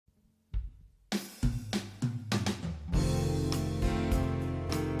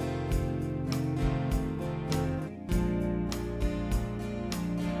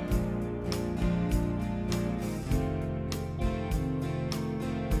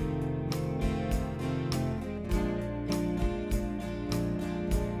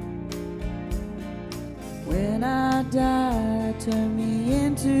When I die, turn me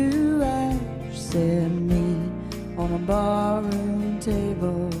into ash, set me on a barroom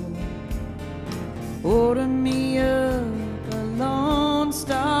table, order me up a Lone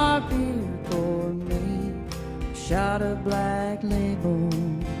Star beer, pour me a shot of Black Label.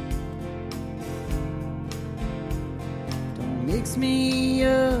 Don't mix me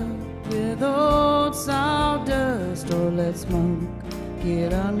up with old sawdust, or let smoke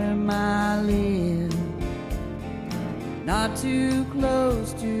get under my lid. Not too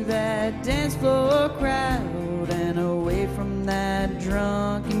close to that dance floor crowd, and away from that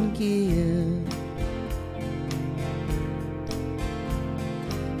drunken kid.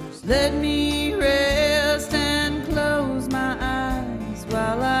 Just let me rest and close my eyes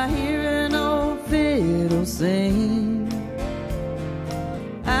while I hear an old fiddle sing.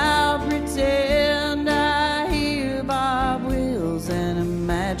 I'll pretend I hear Bob Wills and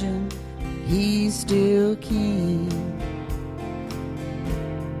imagine he's still king.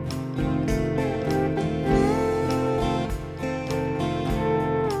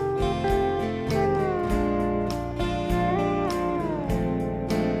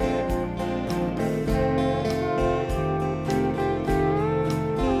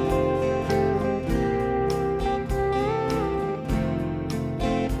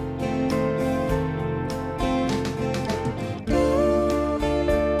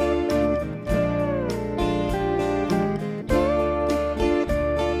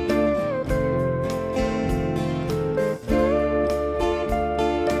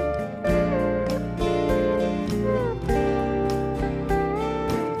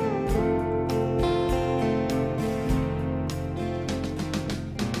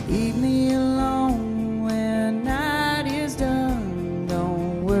 Leave me alone when night is done.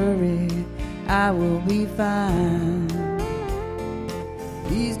 Don't worry, I will be fine.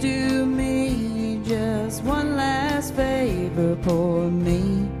 Please do me just one last favor, pour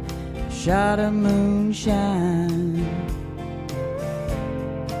me a shot of moonshine.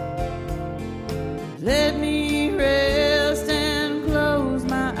 Let me rest and close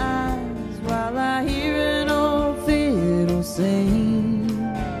my eyes while I hear an old fiddle sing.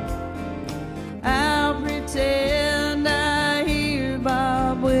 I'll pretend I hear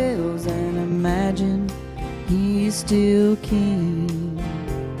Bob Wills and imagine he's still king.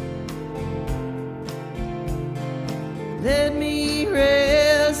 Let me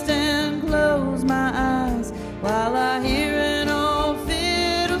rest and close my eyes while I hear an old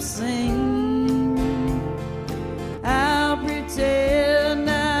fiddle sing. I'll pretend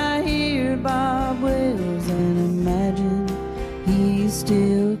I hear Bob Wills and imagine he's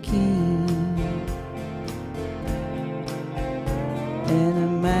still king. And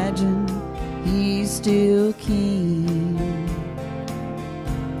imagine he's still king.